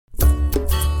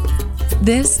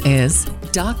This is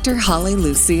Dr. Holly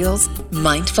Lucille's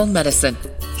Mindful Medicine.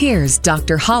 Here's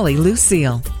Dr. Holly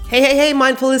Lucille. Hey,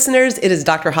 mindful listeners. It is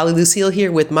Dr. Holly Lucille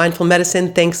here with Mindful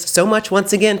Medicine. Thanks so much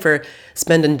once again for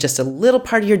spending just a little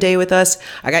part of your day with us.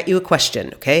 I got you a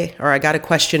question, okay? Or I got a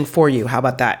question for you. How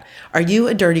about that? Are you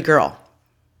a dirty girl?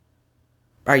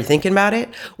 Are you thinking about it?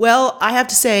 Well, I have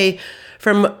to say,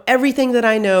 from everything that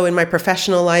I know in my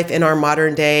professional life in our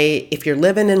modern day, if you're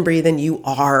living and breathing, you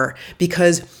are,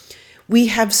 because we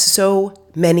have so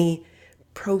many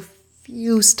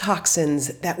profuse toxins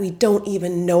that we don't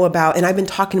even know about. And I've been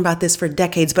talking about this for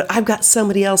decades, but I've got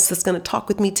somebody else that's going to talk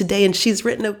with me today, and she's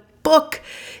written a book.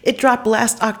 It dropped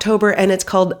last October, and it's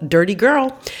called Dirty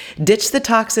Girl. Ditch the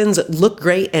toxins, look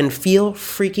great, and feel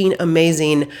freaking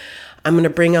amazing. I'm going to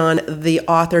bring on the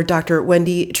author, Dr.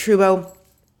 Wendy Trubo.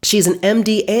 She's an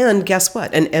MD and guess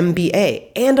what? An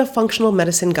MBA and a functional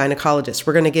medicine gynecologist.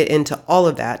 We're going to get into all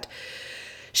of that.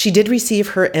 She did receive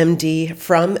her MD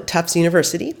from Tufts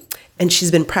University, and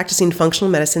she's been practicing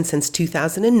functional medicine since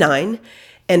 2009.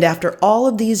 And after all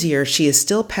of these years, she is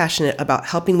still passionate about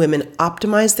helping women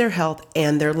optimize their health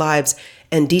and their lives.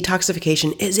 And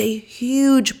detoxification is a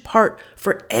huge part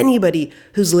for anybody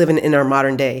who's living in our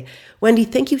modern day. Wendy,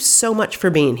 thank you so much for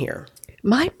being here.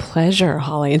 My pleasure,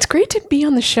 Holly. It's great to be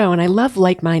on the show, and I love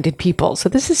like-minded people. So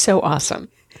this is so awesome.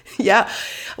 Yeah.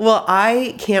 Well,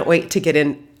 I can't wait to get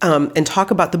in and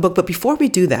talk about the book. But before we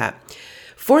do that,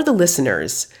 for the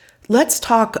listeners, let's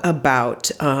talk about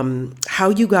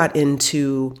how you got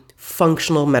into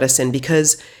functional medicine,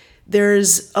 because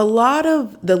there's a lot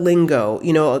of the lingo,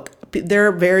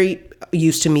 they're very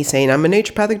used to me saying, I'm a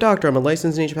naturopathic doctor, I'm a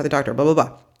licensed naturopathic doctor, blah, blah,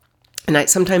 blah. And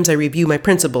sometimes I review my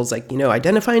principles, like,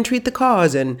 identify and treat the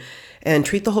cause and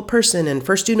treat the whole person and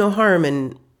first do no harm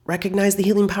and recognize the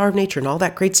healing power of nature and all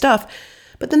that great stuff.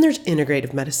 But then there's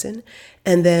integrative medicine,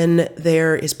 and then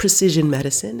there is precision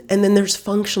medicine, and then there's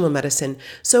functional medicine.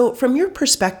 So from your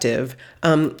perspective,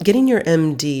 getting your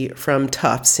MD from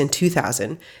Tufts in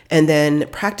 2000 and then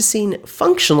practicing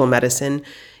functional medicine,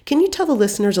 can you tell the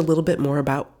listeners a little bit more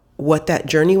about what that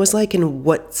journey was like and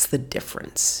what's the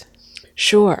difference?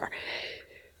 Sure.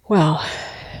 Well,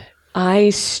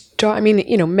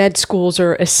 med schools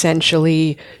are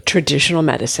essentially traditional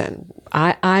medicine.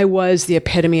 I was the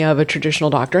epitome of a traditional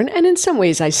doctor, and in some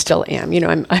ways I still am.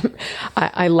 I'm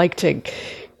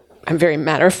very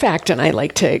matter of fact, and I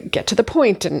like to get to the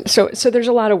point. And so there's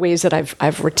a lot of ways that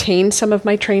I've retained some of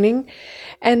my training.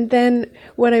 And then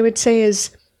what I would say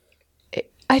is,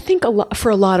 I think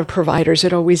for a lot of providers,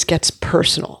 it always gets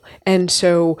personal. And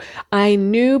so I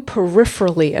knew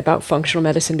peripherally about functional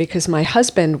medicine because my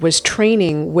husband was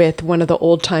training with one of the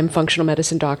old-time functional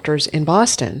medicine doctors in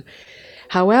Boston.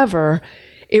 However,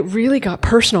 it really got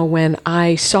personal when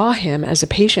I saw him as a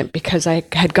patient, because I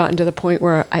had gotten to the point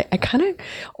where I kind of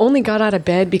only got out of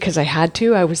bed because I had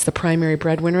to. I was the primary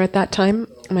breadwinner at that time.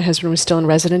 My husband was still in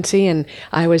residency, and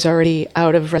I was already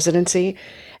out of residency.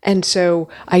 And so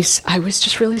I was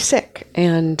just really sick,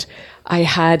 and I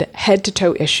had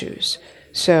head-to-toe issues.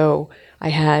 So I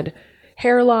had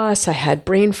hair loss, I had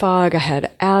brain fog, I had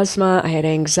asthma, I had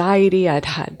anxiety, I'd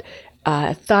had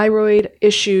thyroid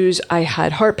issues, I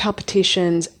had heart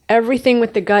palpitations, everything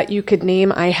with the gut you could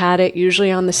name, I had it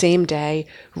usually on the same day,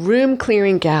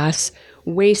 room-clearing gas,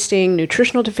 wasting,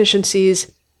 nutritional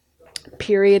deficiencies,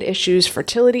 period issues,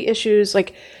 fertility issues,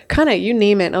 like kind of you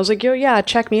name it. And I was like, yeah,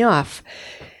 check me off.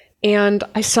 And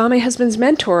I saw my husband's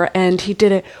mentor, and he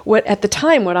did what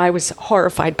I was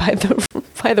horrified by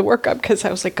the workup, because I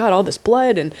was like, God, all this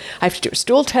blood, and I have to do a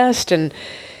stool test, and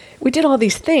we did all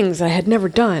these things I had never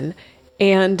done.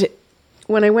 And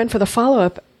when I went for the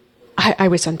follow-up, I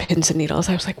was on pins and needles.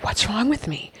 I was like, what's wrong with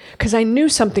me? Because I knew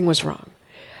something was wrong.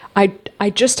 I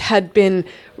just had been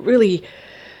really,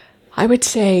 I would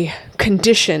say,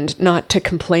 conditioned not to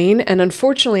complain, and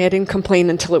unfortunately, I didn't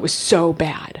complain until it was so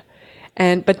bad.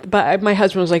 But my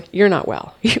husband was like, you're not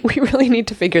well. We really need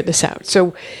to figure this out.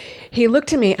 So he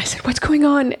looked at me. I said, what's going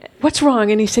on? What's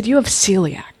wrong? And he said, you have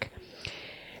celiac.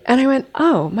 And I went,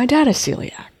 oh, my dad has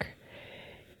celiac.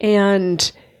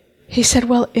 And he said,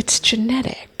 well, it's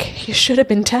genetic. You should have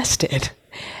been tested.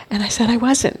 And I said, I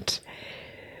wasn't.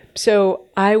 So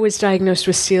I was diagnosed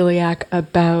with celiac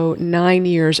about 9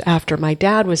 years after my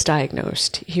dad was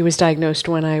diagnosed. He was diagnosed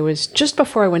when I was just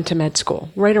before I went to med school.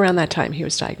 Right around that time, he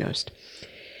was diagnosed.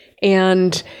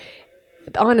 And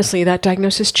honestly, that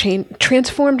diagnosis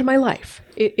transformed my life.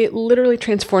 It literally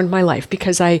transformed my life,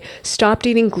 because I stopped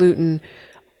eating gluten,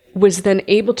 was then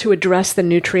able to address the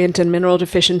nutrient and mineral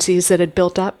deficiencies that had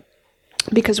built up,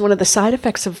 because one of the side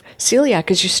effects of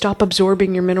celiac is you stop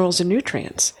absorbing your minerals and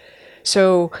nutrients.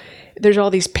 So there's all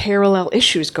these parallel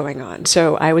issues going on.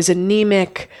 So I was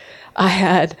anemic. I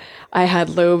had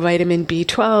low vitamin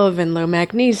B12 and low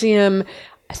magnesium.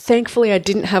 Thankfully, I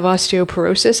didn't have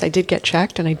osteoporosis. I did get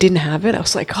checked and I didn't have it. I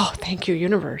was like, oh, thank you,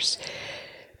 universe.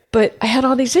 But I had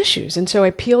all these issues. And so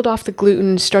I peeled off the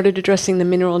gluten, started addressing the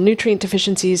mineral and nutrient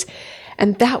deficiencies.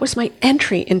 And that was my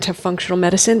entry into functional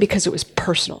medicine because it was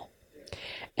personal.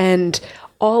 And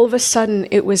all of a sudden,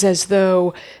 it was as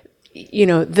though,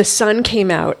 the sun came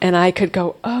out and I could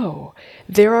go, oh,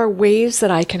 there are ways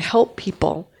that I can help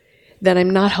people that I'm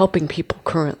not helping people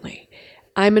currently.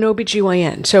 I'm an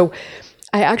OBGYN. So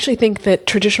I actually think that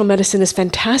traditional medicine is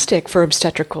fantastic for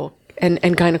obstetrical and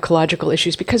gynecological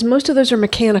issues because most of those are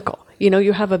mechanical.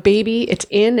 You have a baby, it's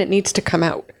in, it needs to come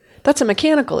out. That's a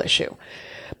mechanical issue.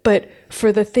 But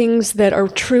for the things that are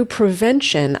true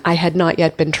prevention, I had not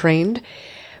yet been trained.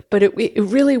 But it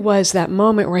really was that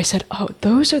moment where I said, oh,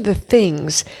 those are the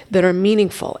things that are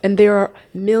meaningful. And there are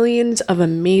millions of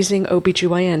amazing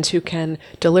OBGYNs who can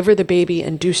deliver the baby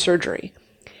and do surgery.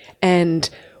 And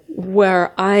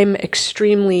where I'm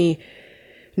extremely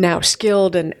now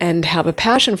skilled and have a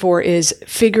passion for is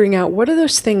figuring out what are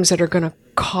those things that are going to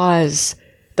cause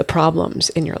the problems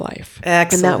in your life.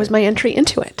 Excellent. And that was my entry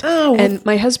into it. Oh, and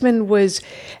my husband was,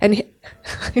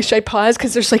 should I pause?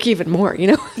 Because there's even more,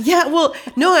 Yeah, well,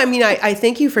 no, I mean, I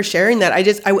thank you for sharing that.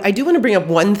 I do want to bring up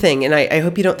one thing, and I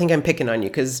hope you don't think I'm picking on you,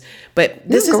 but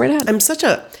this go right ahead. I'm such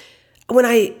a, when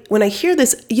I hear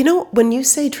this, when you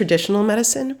say traditional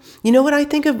medicine, what I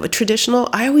think of traditional,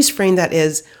 I always frame that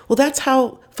as, well,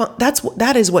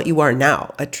 that is what you are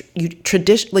now.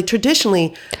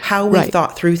 Traditionally, how we Right.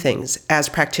 thought through things as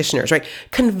practitioners, right?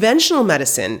 Conventional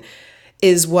medicine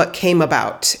is what came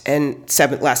about in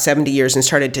last 70 years and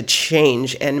started to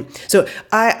change. And so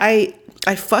I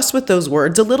fuss with those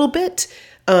words a little bit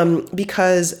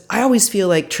because I always feel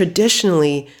like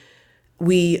traditionally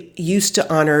we used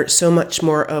to honor so much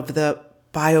more of the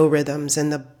biorhythms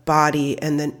and the body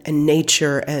and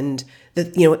nature and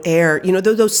the air,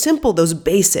 those simple, those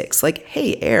basics, like,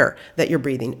 hey, air that you're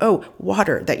breathing, oh,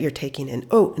 water that you're taking in,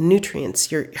 oh,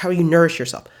 nutrients, how you nourish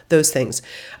yourself, those things.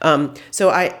 So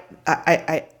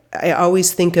I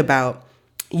always think about,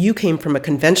 you came from a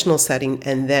conventional setting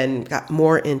and then got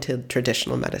more into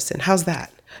traditional medicine. How's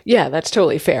that? Yeah, that's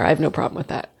totally fair. I have no problem with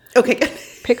that. Okay, good.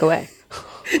 Pick away.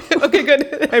 Okay,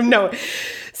 good. I know.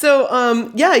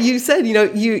 So, you said,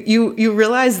 you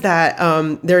realize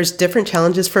that there's different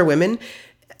challenges for women,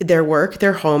 their work,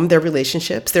 their home, their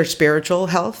relationships, their spiritual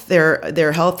health,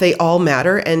 their health, they all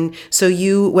matter. And so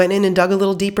you went in and dug a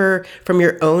little deeper from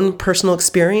your own personal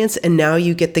experience. And now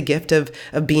you get the gift of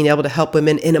being able to help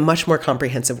women in a much more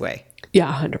comprehensive way.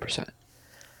 Yeah, 100%.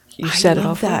 You said it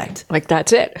all. That. Like,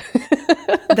 that's it.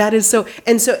 That is so.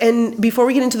 And before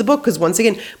we get into the book, because once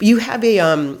again, you have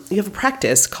a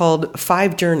practice called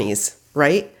 5 Journeys,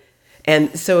 right?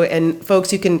 And so, and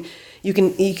folks, you can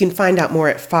find out more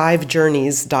at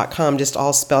 5journeys.com, just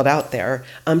all spelled out there.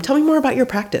 Tell me more about your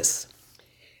practice.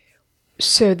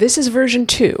 So this is version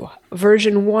 2.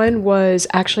 Version 1 was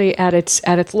actually at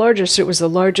its largest. It was the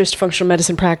largest functional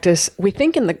medicine practice, we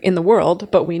think, in the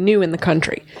world, but we knew in the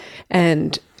country.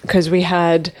 And because we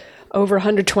had over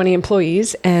 120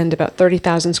 employees and about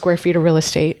 30,000 square feet of real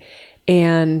estate.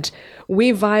 And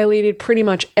we violated pretty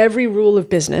much every rule of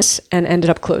business and ended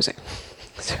up closing.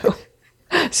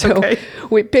 So okay.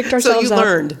 We picked ourselves up. So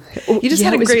you learned. You just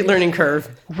had a great learning curve.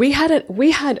 We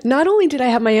had, not only did I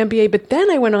have my MBA, but then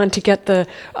I went on to get the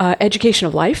education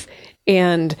of life.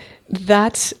 And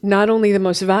that's not only the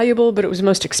most valuable, but it was the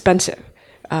most expensive.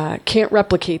 Can't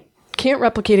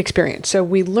replicate experience. So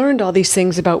we learned all these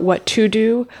things about what to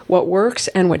do, what works,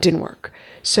 and what didn't work.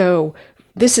 So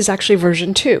this is actually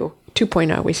version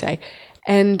 2.0, we say.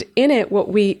 And in it, what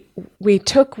we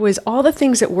took was all the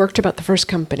things that worked about the first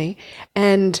company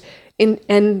and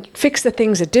fixed the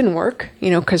things that didn't work,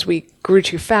 because we grew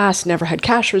too fast, never had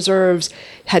cash reserves,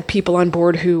 had people on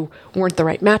board who weren't the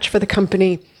right match for the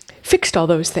company, fixed all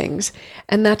those things.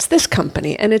 And that's this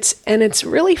company. And it's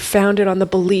really founded on the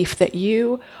belief that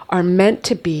you are meant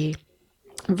to be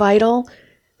vital,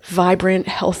 vibrant,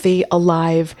 healthy,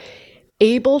 alive,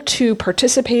 able to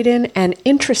participate in and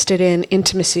interested in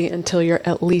intimacy until you're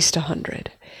at least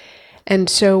 100. And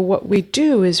so what we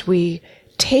do is we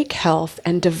take health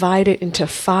and divide it into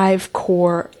 5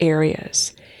 core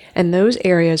areas. And those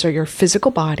areas are your physical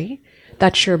body.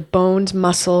 That's your bones,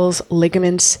 muscles,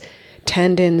 ligaments,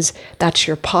 tendons. That's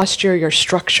your posture, your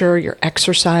structure, your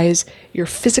exercise, your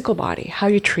physical body, how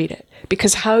you treat it.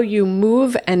 Because how you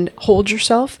move and hold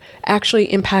yourself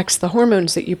actually impacts the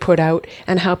hormones that you put out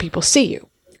and how people see you.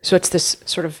 So it's this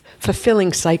sort of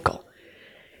fulfilling cycle.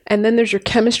 And then there's your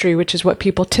chemistry, which is what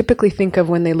people typically think of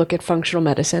when they look at functional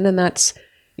medicine. And that's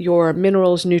your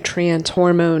minerals, nutrients,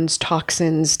 hormones,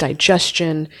 toxins,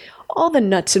 digestion, all the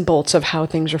nuts and bolts of how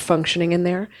things are functioning in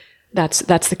there. That's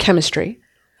the chemistry.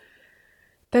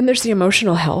 Then there's the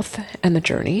emotional health and the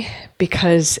journey,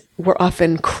 because we're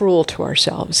often cruel to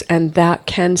ourselves, and that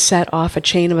can set off a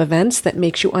chain of events that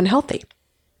makes you unhealthy.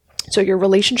 So your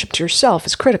relationship to yourself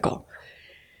is critical.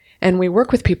 And we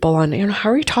work with people on,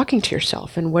 how are you talking to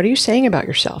yourself, and what are you saying about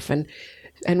yourself, and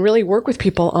really work with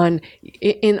people on,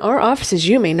 in our offices,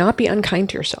 you may not be unkind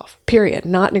to yourself, period,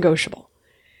 not negotiable.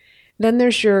 Then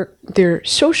there's their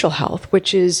social health,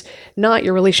 which is not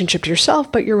your relationship to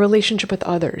yourself, but your relationship with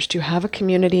others. Do you have a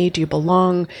community? Do you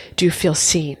belong? Do you feel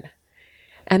seen?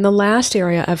 And the last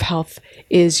area of health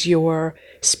is your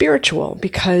spiritual,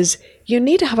 because you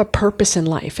need to have a purpose in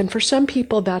life. And for some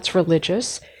people, that's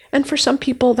religious. And for some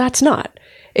people, that's not.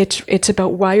 It's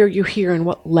about, why are you here and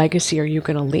what legacy are you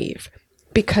going to leave?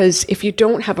 Because if you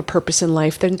don't have a purpose in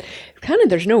life, then kind of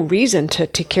there's no reason to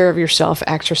take care of yourself,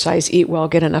 exercise, eat well,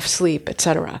 get enough sleep,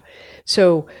 etc.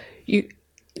 So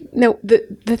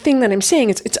the thing that I'm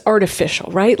saying is, it's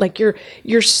artificial, right? Like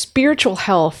your spiritual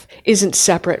health isn't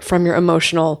separate from your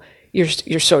emotional, your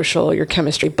social, your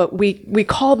chemistry, but we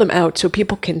call them out so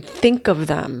people can think of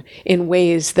them in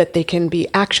ways that they can be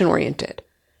action oriented.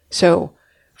 So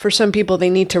for some people, they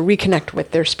need to reconnect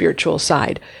with their spiritual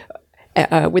side,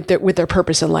 with their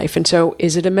purpose in life. And so,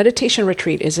 is it a meditation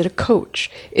retreat? Is it a coach?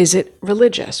 Is it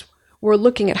religious? We're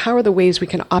looking at how are the ways we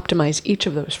can optimize each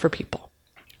of those for people.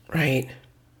 Right.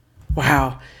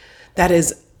 Wow. That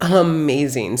is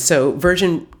amazing. So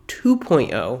version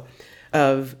 2.0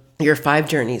 of your 5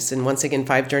 journeys. And once again,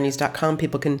 5journeys.com,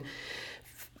 people can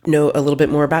know a little bit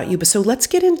more about you. But so let's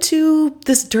get into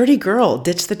this dirty girl,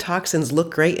 ditch the toxins,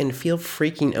 look great, and feel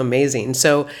freaking amazing.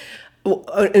 So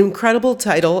incredible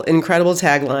title, incredible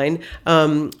tagline.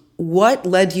 What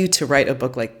led you to write a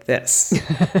book like this?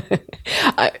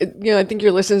 I think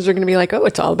your listeners are going to be like, oh,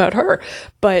 it's all about her.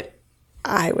 But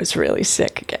I was really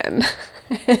sick again.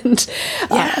 And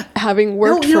having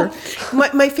worked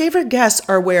my favorite guests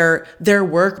are where their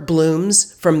work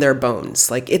blooms from their bones.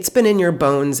 Like, it's been in your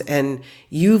bones and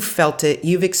you've felt it,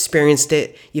 you've experienced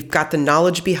it, you've got the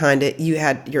knowledge behind it, you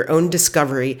had your own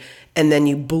discovery, and then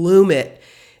you bloom it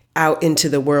out into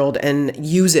the world and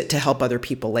use it to help other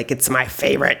people. Like, it's my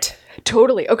favorite.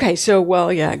 Totally. Okay. So,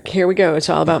 here we go. It's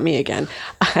all about me again.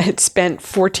 I had spent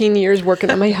 14 years working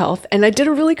on my health, and I did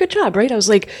a really good job, right? I was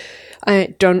like,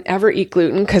 I don't ever eat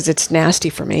gluten because it's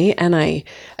nasty for me. And I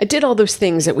did all those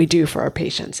things that we do for our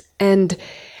patients. And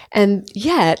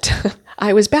yet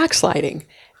I was backsliding.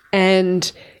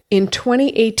 And in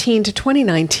 2018 to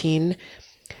 2019,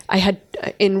 I had,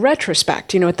 in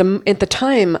retrospect, at the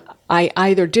time, I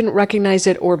either didn't recognize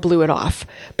it or blew it off.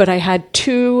 But I had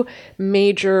 2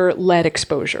 major lead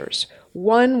exposures.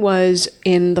 One was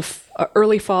in the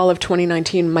early fall of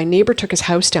 2019. My neighbor took his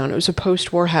house down. It was a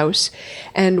post-war house.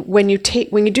 And when you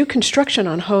do construction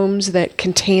on homes that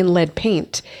contain lead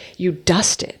paint, you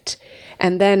dust it.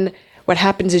 And then what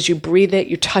happens is you breathe it,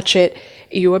 you touch it,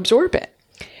 you absorb it.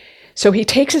 So he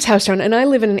takes his house down, and I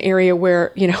live in an area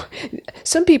where,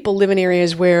 some people live in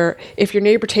areas where if your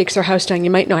neighbor takes their house down,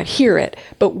 you might not hear it,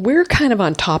 but we're kind of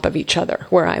on top of each other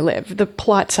where I live. The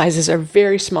plot sizes are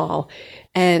very small,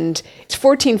 and it's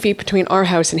 14 feet between our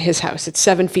house and his house. It's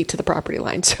 7 feet to the property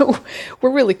line. So we're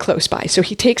really close by. So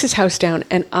he takes his house down,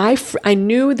 and I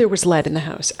knew there was lead in the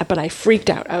house, but I freaked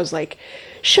out. I was like,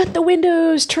 shut the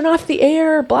windows, turn off the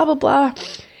air, blah, blah, blah.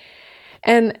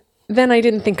 And then I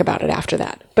didn't think about it after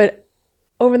that. But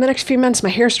over the next few months, my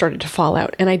hair started to fall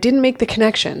out, and I didn't make the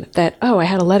connection that, I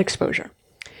had a lead exposure.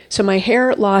 So my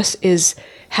hair loss is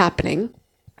happening.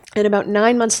 And about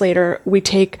 9 months later, we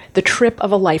take the trip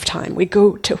of a lifetime. We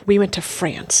went to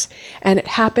France, and it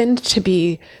happened to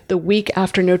be the week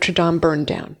after Notre Dame burned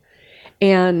down.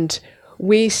 And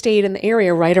we stayed in the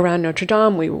area right around Notre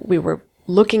Dame. We were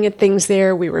looking at things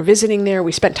there. We were visiting there.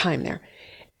 We spent time there.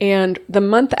 And the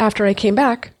month after I came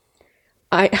back,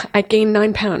 I gained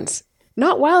 9 pounds.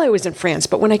 Not while I was in France,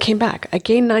 but when I came back, I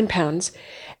gained 9 pounds,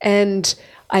 and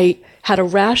I had a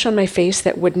rash on my face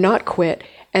that would not quit,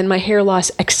 and my hair loss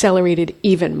accelerated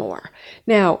even more.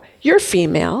 Now, you're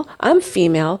female, I'm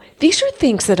female. These are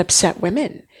things that upset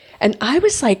women. And I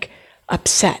was like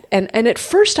upset. And at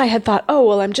first I had thought,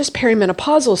 I'm just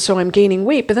perimenopausal, so I'm gaining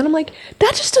weight. But then I'm like,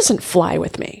 that just doesn't fly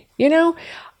with me.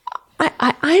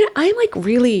 I like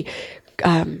really,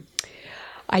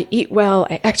 I eat well,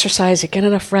 I exercise, I get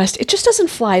enough rest. It just doesn't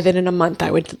fly that in a month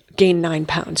I would gain 9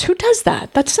 pounds. Who does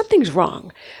that? Something's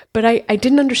wrong. But I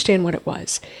didn't understand what it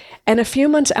was. And a few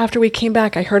months after we came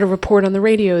back, I heard a report on the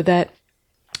radio that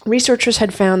researchers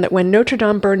had found that when Notre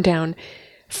Dame burned down,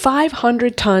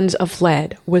 500 tons of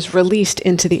lead was released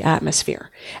into the atmosphere.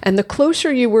 And the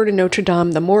closer you were to Notre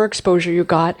Dame, the more exposure you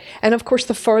got. And of course,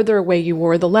 the farther away you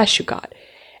were, the less you got.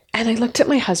 And I looked at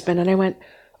my husband and I went,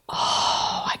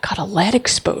 oh, I got a lead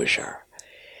exposure.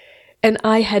 And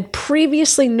I had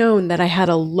previously known that I had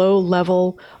a low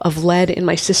level of lead in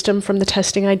my system from the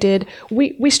testing I did.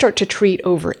 We start to treat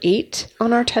over 8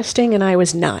 on our testing, and I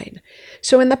was 9.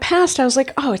 So in the past, I was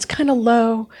like, oh, it's kind of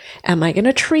low. Am I going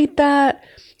to treat that?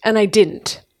 And I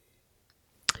didn't.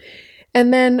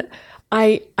 And then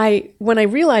when I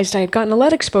realized I had gotten a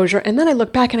lead exposure, and then I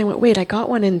looked back and I went, wait, I got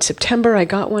one in September, I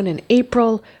got one in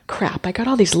April. Crap, I got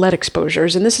all these lead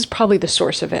exposures, and this is probably the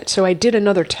source of it. So I did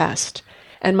another test.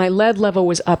 And my lead level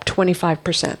was up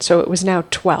 25%. So it was now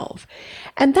 12.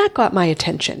 And that got my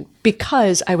attention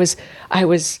because I was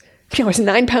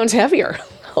 9 pounds heavier.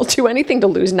 I'll do anything to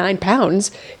lose 9 pounds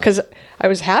because I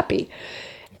was happy.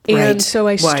 And so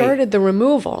I started the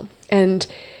removal. And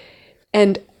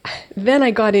then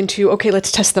I got into, okay,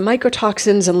 let's test the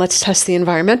mycotoxins and let's test the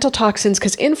environmental toxins,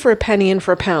 because in for a penny, in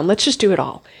for a pound, let's just do it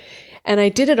all. And I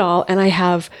did it all, and I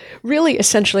have really,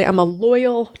 essentially, I'm a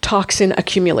loyal toxin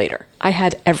accumulator. I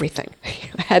had everything.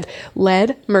 I had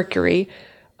lead, mercury,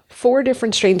 4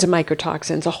 different strains of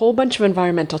mycotoxins, a whole bunch of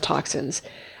environmental toxins.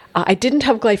 I didn't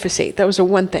have glyphosate. That was the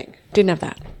one thing. Didn't have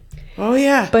that. Oh,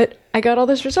 yeah. But I got all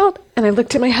this result, and I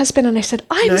looked at my husband, and I said,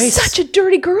 I'm such a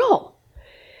dirty girl.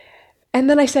 And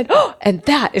then I said, oh, and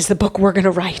that is the book we're going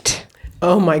to write.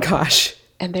 Oh, my gosh.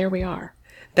 And there we are.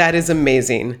 That is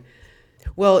amazing.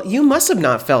 Well, you must have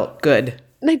not felt good.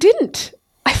 And I didn't.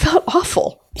 I felt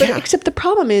awful. But except the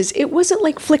problem is, it wasn't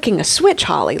like flicking a switch,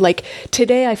 Holly. Like,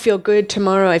 today I feel good,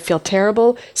 tomorrow I feel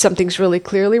terrible, something's really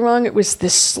clearly wrong. It was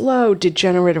this slow,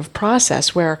 degenerative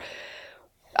process where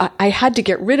I had to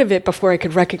get rid of it before I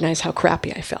could recognize how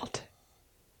crappy I felt.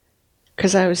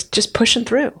 Because I was just pushing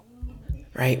through.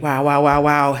 Right.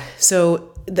 Wow.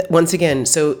 So once again,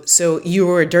 so you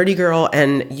were a dirty girl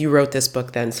and you wrote this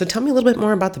book then. So tell me a little bit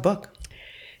more about the book.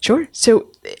 Sure.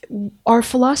 So our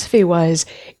philosophy was,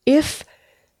 if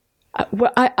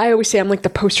I always say I'm like the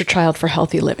poster child for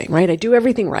healthy living, right? I do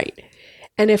everything right.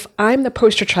 And if I'm the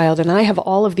poster child and I have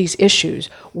all of these issues,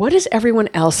 what does everyone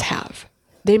else have?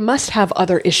 They must have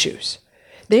other issues.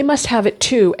 They must have it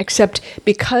too, except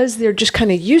because they're just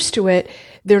kind of used to it,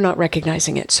 they're not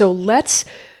recognizing it. So let's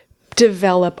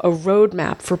develop a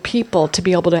roadmap for people to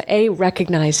be able to A,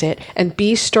 recognize it, and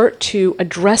B, start to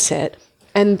address it,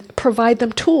 and provide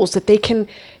them tools that they can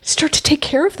start to take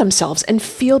care of themselves and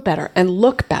feel better and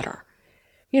look better.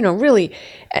 You know, really,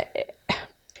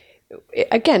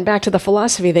 again, back to the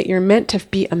philosophy that you're meant to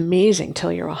be amazing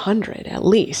till you're 100 at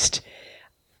least.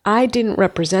 I didn't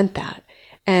represent that.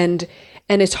 And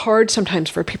it's hard sometimes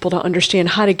for people to understand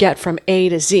how to get from A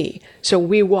to Z. So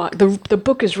the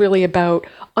book is really about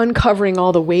uncovering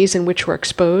all the ways in which we're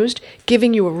exposed,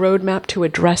 giving you a roadmap to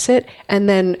address it, and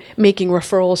then making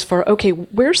referrals for, okay,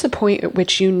 where's the point at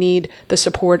which you need the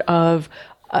support of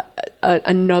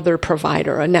another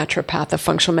provider, a naturopath, a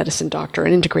functional medicine doctor,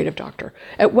 an integrative doctor?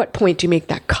 At what point do you make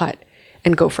that cut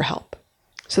and go for help?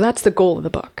 So that's the goal of the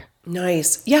book.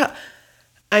 Nice. Yeah.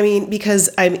 I mean, because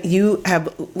you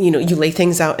lay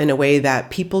things out in a way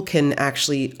that people can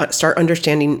actually start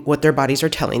understanding what their bodies are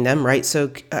telling them, right?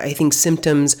 So I think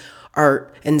symptoms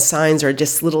and signs are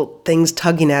just little things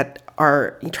tugging at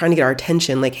trying to get our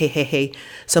attention, like, hey,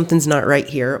 something's not right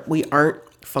here. We aren't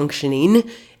functioning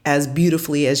as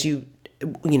beautifully as you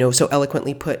so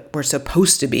eloquently put, we're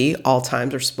supposed to be all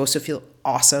times. We're supposed to feel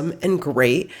awesome and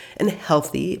great and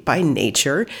healthy by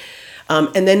nature.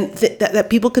 And then that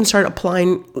people can start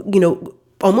applying,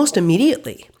 almost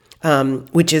immediately,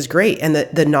 which is great. And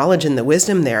the knowledge and the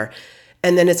wisdom there.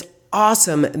 And then it's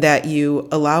awesome that you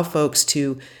allow folks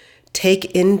to take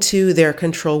into their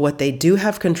control what they do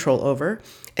have control over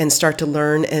and start to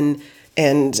learn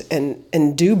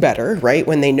and do better, right?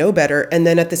 When they know better. And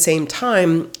then at the same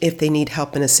time, if they need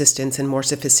help and assistance and more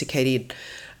sophisticated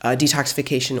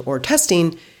detoxification or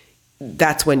testing,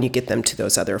 that's when you get them to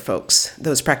those other folks,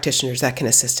 those practitioners that can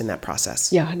assist in that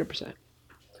process. Yeah, 100%.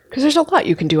 Because there's a lot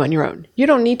you can do on your own. You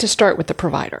don't need to start with the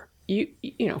provider.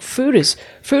 Food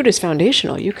is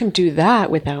foundational. You can do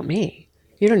that without me.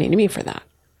 You don't need me for that.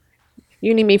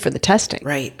 You need me for the testing.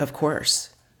 Right, of course.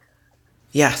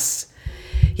 Yes.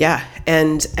 Yeah.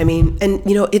 And I mean,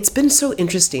 it's been so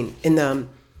interesting in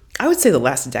I would say the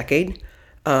last decade.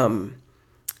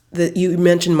 You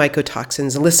mentioned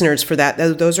mycotoxins. Listeners, for that,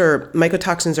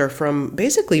 mycotoxins are from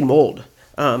basically mold.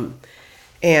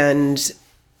 And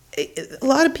a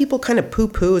lot of people kind of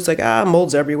poo-poo. It's like,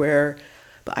 mold's everywhere.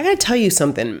 But I got to tell you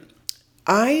something.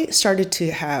 I started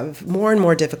to have more and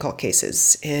more difficult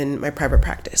cases in my private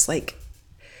practice. Like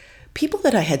people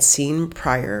that I had seen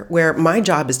prior, where my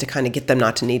job is to kind of get them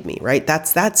not to need me, right?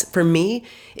 That's for me,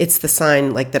 it's the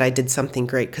sign like that I did something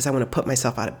great because I want to put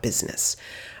myself out of business.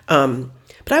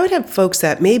 But I would have folks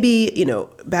that maybe,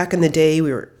 back in the day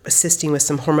we were assisting with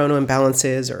some hormonal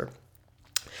imbalances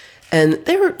and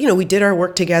they were, we did our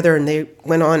work together and they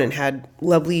went on and had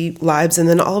lovely lives. And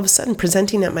then all of a sudden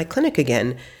presenting at my clinic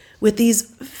again with these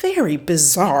very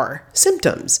bizarre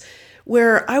symptoms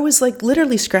where I was like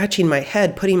literally scratching my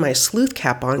head, putting my sleuth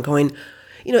cap on going,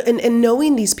 and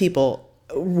knowing these people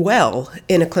well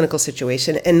in a clinical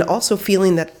situation and also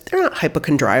feeling that they're not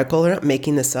hypochondriacal, they're not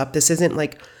making this up. This isn't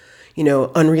like,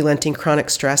 unrelenting chronic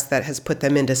stress that has put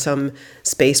them into some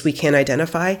space we can't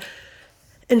identify.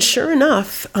 And sure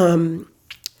enough,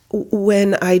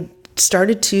 when I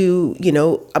started to,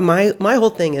 my whole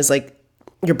thing is like,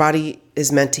 your body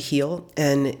is meant to heal.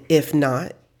 And if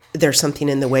not, there's something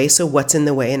in the way. So what's in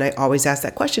the way? And I always ask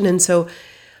that question. And so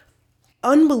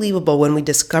unbelievable when we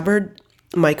discovered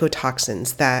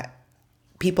mycotoxins that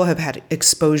people have had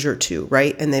exposure to,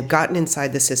 right? And they've gotten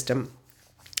inside the system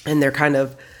and they're kind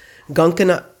of gunking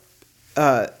up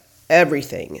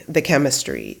everything, the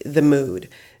chemistry, the mood,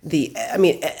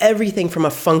 everything from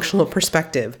a functional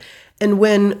perspective. And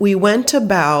when we went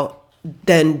about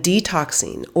then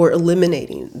detoxing or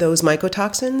eliminating those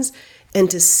mycotoxins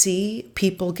and to see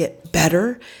people get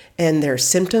better and their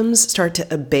symptoms start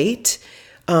to abate,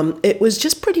 it was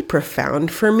just pretty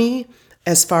profound for me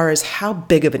as far as how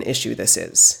big of an issue this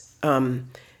is.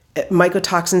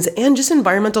 Mycotoxins and just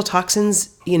environmental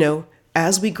toxins,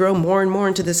 as we grow more and more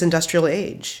into this industrial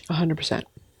age. 100%.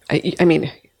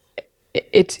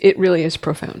 It really is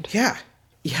profound.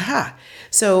 Yeah.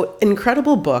 So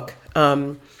incredible book.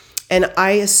 And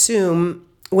I assume,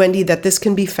 Wendy, that this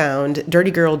can be found,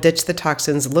 Dirty Girl, Ditch the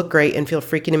Toxins, Look Great and Feel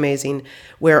Freaking Amazing,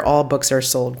 where all books are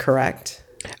sold, correct?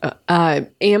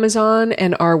 Amazon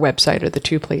and our website are the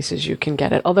two places you can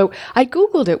get it. Although I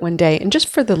Googled it one day, and just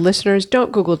for the listeners,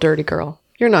 don't Google Dirty Girl.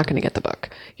 You're not going to get the book.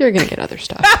 You're going to get other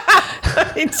stuff.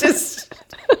 It's just...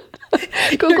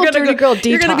 Google Dirty Girl Detox.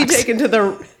 You're going to be taken to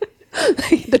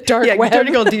the dark web.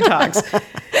 Dirty Girl Detox.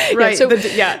 Right.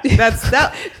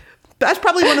 That's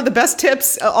probably one of the best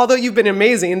tips, although you've been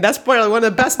amazing. That's probably one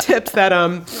of the best tips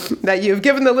that you've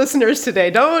given the listeners today.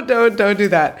 Don't do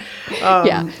that.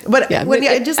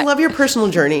 I just love your personal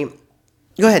journey.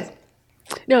 Go ahead.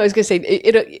 No, I was going to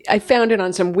say, I found it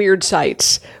on some weird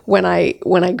sites when I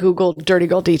Googled Dirty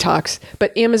Girl Detox,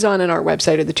 but Amazon and our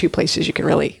website are the two places you can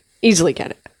really easily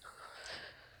get it.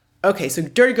 Okay, so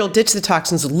Dirty Girl, Ditch the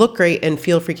Toxins, Look Great and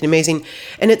Feel Freaking Amazing.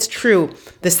 And it's true,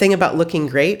 this thing about looking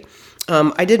great.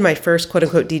 I did my first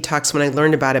quote-unquote detox when I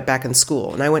learned about it back in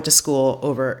school. And I went to school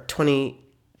over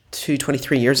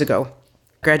 23 years ago.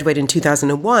 Graduated in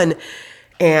 2001.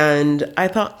 And I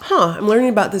thought, I'm learning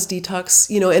about this detox,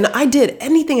 and I did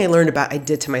anything I learned about, I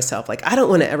did to myself. Like, I don't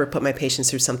want to ever put my patients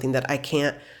through something that I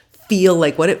can't feel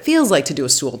like what it feels like to do a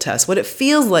stool test, what it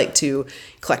feels like to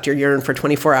collect your urine for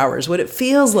 24 hours, what it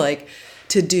feels like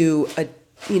to do a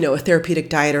therapeutic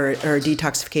diet or a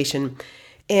detoxification.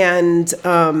 And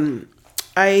I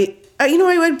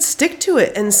would stick to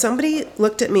it. And somebody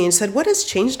looked at me and said, what has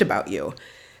changed about you?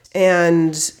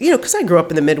 And, because I grew up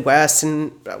in the Midwest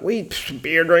and we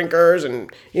beer drinkers and,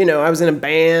 I was in a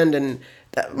band and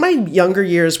my younger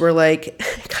years were like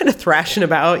kind of thrashing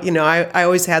about, I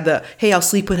always had the, hey, I'll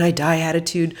sleep when I die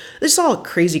attitude. This is all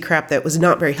crazy crap that was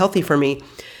not very healthy for me.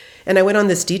 And I went on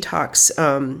this detox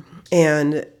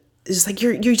and it's like,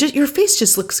 your face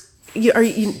just looks,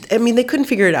 they couldn't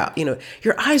figure it out.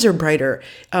 Your eyes are brighter.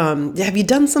 Have you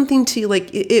done something to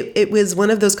it was one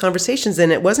of those conversations,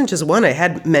 and it wasn't just one. I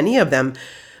had many of them,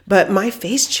 but my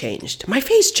face changed.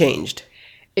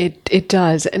 It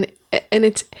does. And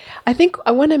it's, I think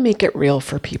I want to make it real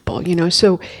for people,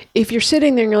 so if you're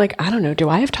sitting there and you're like, I don't know, do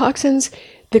I have toxins?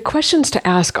 The questions to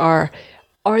ask are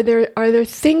there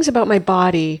things about my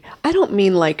body? I don't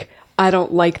mean like, I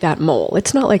don't like that mole.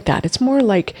 It's not like that. It's more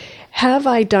like, have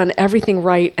I done everything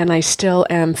right and I still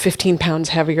am 15 pounds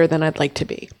heavier than I'd like to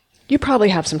be? You probably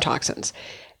have some toxins.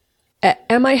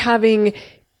 Am I having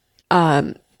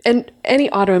any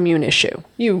autoimmune issue?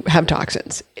 You have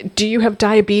toxins. Do you have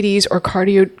diabetes or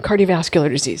cardiovascular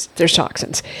disease? There's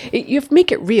toxins. You have to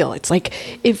make it real. It's like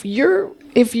if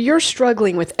you're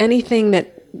struggling with anything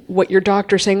that what your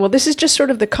doctor's saying, well, this is just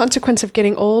sort of the consequence of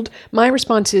getting old. My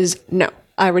response is no.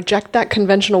 I reject that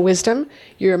conventional wisdom.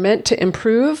 You're meant to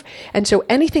improve. And so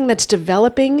anything that's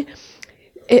developing,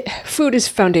 Food is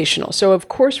foundational. So of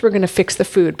course we're going to fix the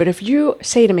food. But if you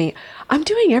say to me, I'm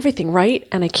doing everything right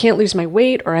and I can't lose my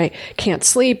weight or I can't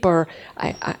sleep or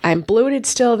I'm bloated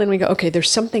still, then we go, okay,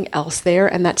 there's something else there.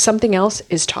 And that something else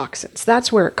is toxins.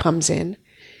 That's where it comes in.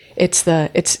 It's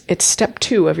step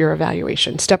 2 of your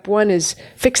evaluation. Step 1 is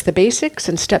fix the basics.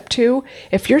 And step 2,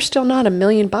 if you're still not $1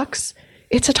 million,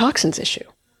 it's a toxins issue.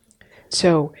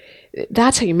 So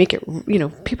that's how you make it,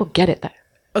 people get it.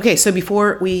 Okay, so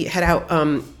before we head out,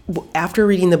 after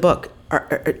reading the book, are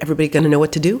everybody going to know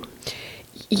what to do?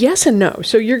 Yes and no.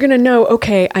 So you're going to know,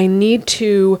 okay, I need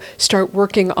to start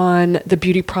working on the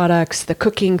beauty products, the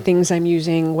cooking things I'm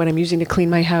using, what I'm using to clean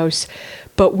my house.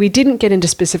 But we didn't get into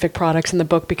specific products in the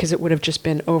book because it would have just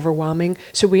been overwhelming.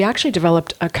 So we actually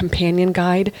developed a companion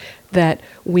guide that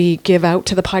we give out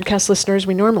to the podcast listeners.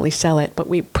 We normally sell it, but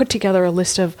we put together a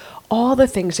list of all the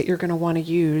things that you're going to want to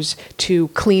use to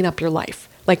clean up your life.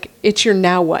 Like it's your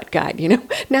now what guide,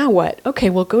 Now what? Okay,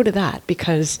 well go to that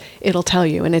because it'll tell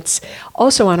you. And it's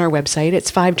also on our website.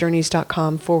 It's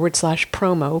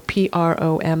 5journeys.com/promo,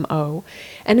 PROMO.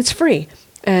 And it's free.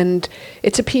 And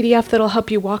it's a PDF that'll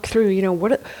help you walk through,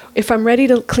 what if I'm ready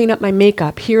to clean up my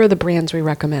makeup, here are the brands we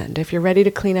recommend. If you're ready to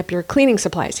clean up your cleaning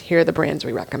supplies, here are the brands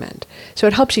we recommend. So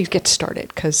it helps you get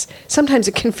started because sometimes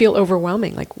it can feel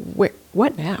overwhelming. Like,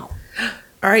 what now?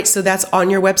 All right, so that's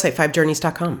on your website,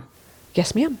 5journeys.com.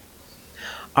 Yes, ma'am.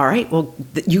 All right. Well,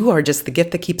 you are just the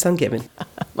gift that keeps on giving.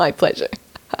 My pleasure.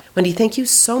 Wendy, thank you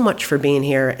so much for being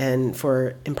here and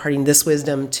for imparting this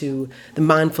wisdom to the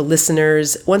mindful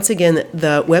listeners. Once again,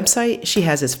 the website she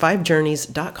has is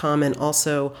 5journeys.com and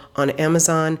also on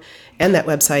Amazon. And that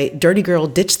website, Dirty Girl,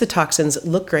 Ditch the Toxins,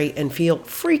 Look Great, and Feel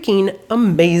Freaking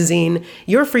Amazing.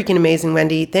 You're freaking amazing,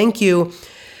 Wendy. Thank you.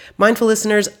 Mindful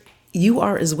listeners, you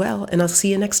are as well. And I'll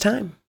see you next time.